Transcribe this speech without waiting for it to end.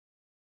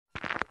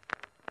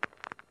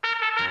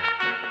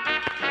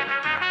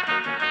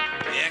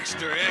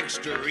extra,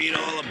 extra, read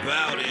all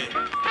about it.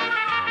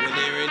 When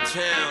they're in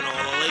town,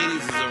 all the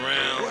ladies is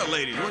around. What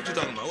ladies? What you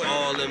talking about? What?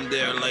 All them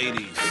there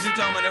ladies. What you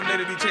talking about? Them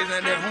ladies be chasing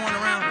that there horn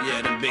around?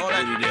 Yeah, them big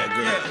booty there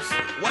girls.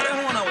 Yeah. Why that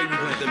horn always be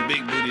playing? Them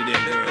big booty there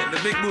girls.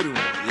 The big booty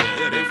one.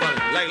 Yeah, they funny.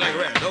 Like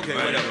rap. Okay,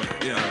 right. whatever.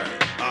 Yeah,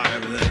 all right,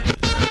 everything.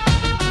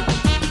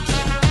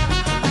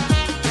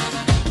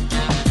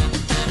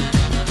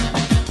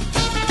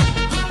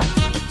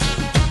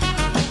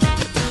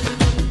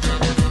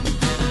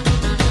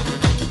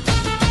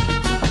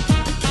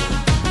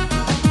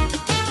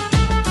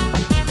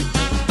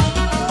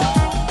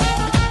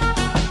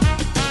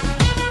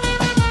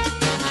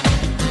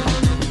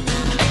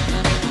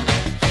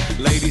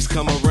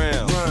 Come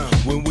around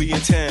when we in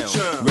town,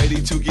 ready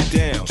to get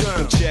down.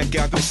 Come check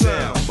out the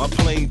sound. My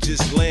plane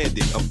just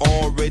landed, I'm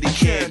already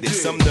candid.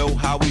 Some know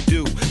how we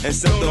do, and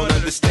some don't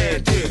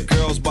understand it.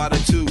 Girls by the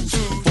twos,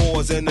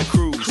 fours and the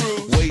crews,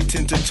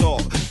 waiting to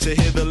talk, to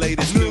hear the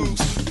latest news.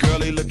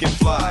 Girlie looking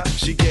fly,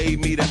 she gave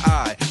me the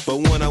eye, but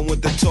when I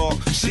went to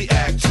talk, she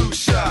act too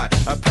shy.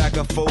 I pack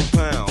a 4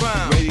 pound,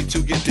 ready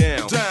to get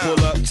down.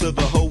 Pull up to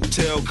the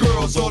hotel,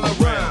 girls all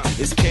around.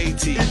 It's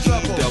KT,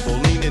 double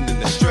leaning in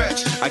the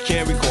stretch. I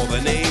can't recall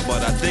the name,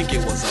 but I think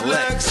it was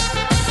Alex.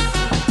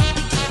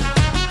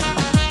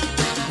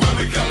 When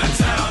we come to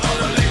town, all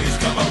the ladies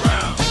come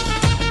around.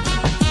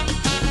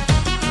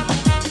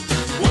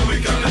 When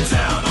we come to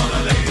town, all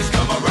the ladies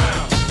come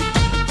around.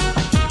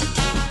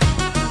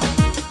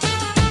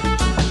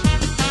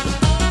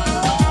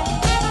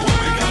 When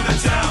we come to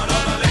town,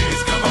 all the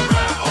ladies come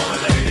around.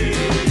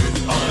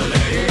 All the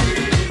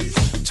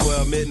ladies.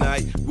 12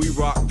 midnight, we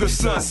rock the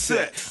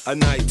sunset. A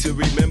night to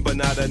remember,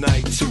 not a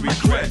night to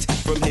regret.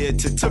 From here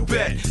to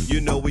Tibet, you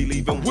know we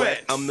leaving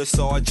wet. I'm the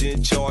sergeant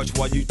in charge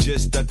while you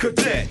just a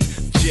cadet.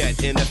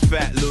 Jet in a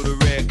fat little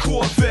red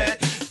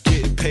Corvette.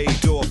 Getting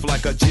paid off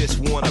like I just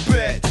wanna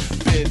bet.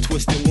 Been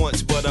twisted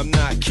once, but I'm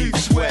not Keith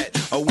Sweat.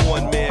 A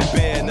one-man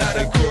band, not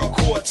a girl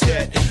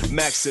quartet.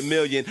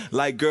 Maximilian,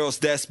 like girls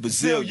that's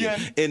Brazilian.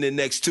 In the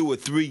next 2 or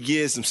 3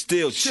 years, I'm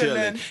still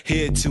chillin'.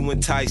 Here to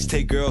entice,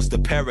 take girls to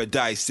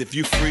paradise. If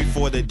you free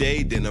for the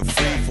day, then I'm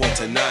free for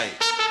tonight.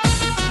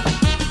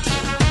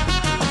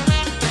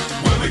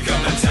 When we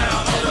come to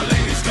town, all the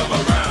ladies come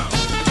around.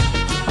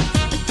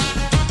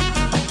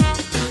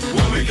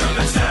 When we come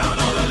to town,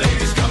 all the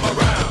ladies come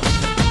around.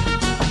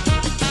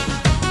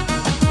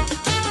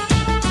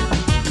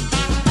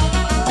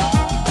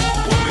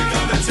 When we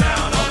come to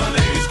town, all the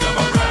ladies come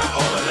around.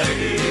 All the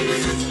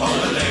ladies, all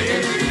the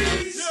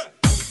ladies.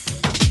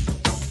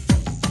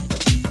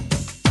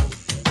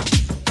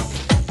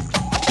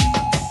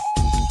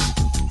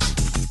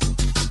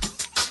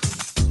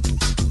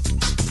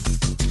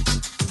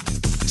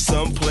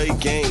 Some play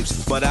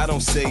games, but I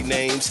don't say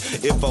names.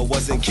 If I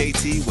wasn't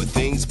KT, would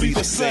things be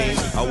the same?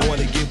 I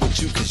wanna get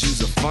with you cause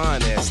you's a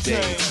fine ass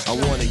dame. I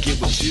wanna get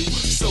with you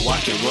so I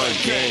can run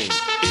game.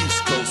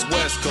 East Coast,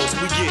 West Coast,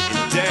 we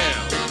getting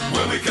down.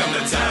 When we come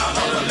to town,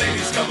 all the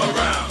ladies come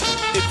around.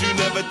 If you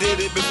never did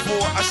it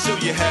before, I'll show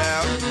you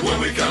how. When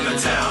we come to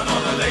town,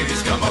 all the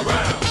ladies come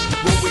around.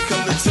 When we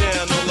come to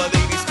town, all the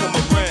ladies come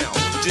around.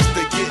 Just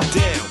to get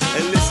down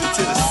and listen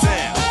to the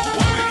sound.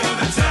 When we come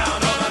to town,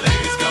 all the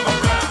ladies come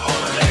around. All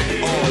the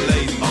ladies, all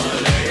ladies, all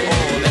ladies,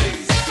 all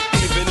ladies.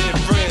 Even in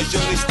France, yo,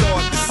 they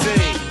start to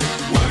sing.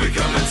 When we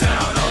come to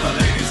town, all the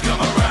ladies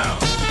come around.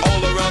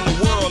 All around the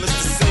world, it's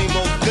the same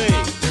old thing.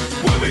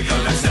 When we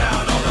come to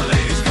town, all the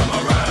ladies come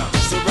around.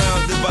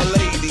 Surrounded by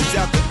ladies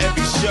after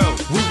every show,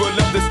 we will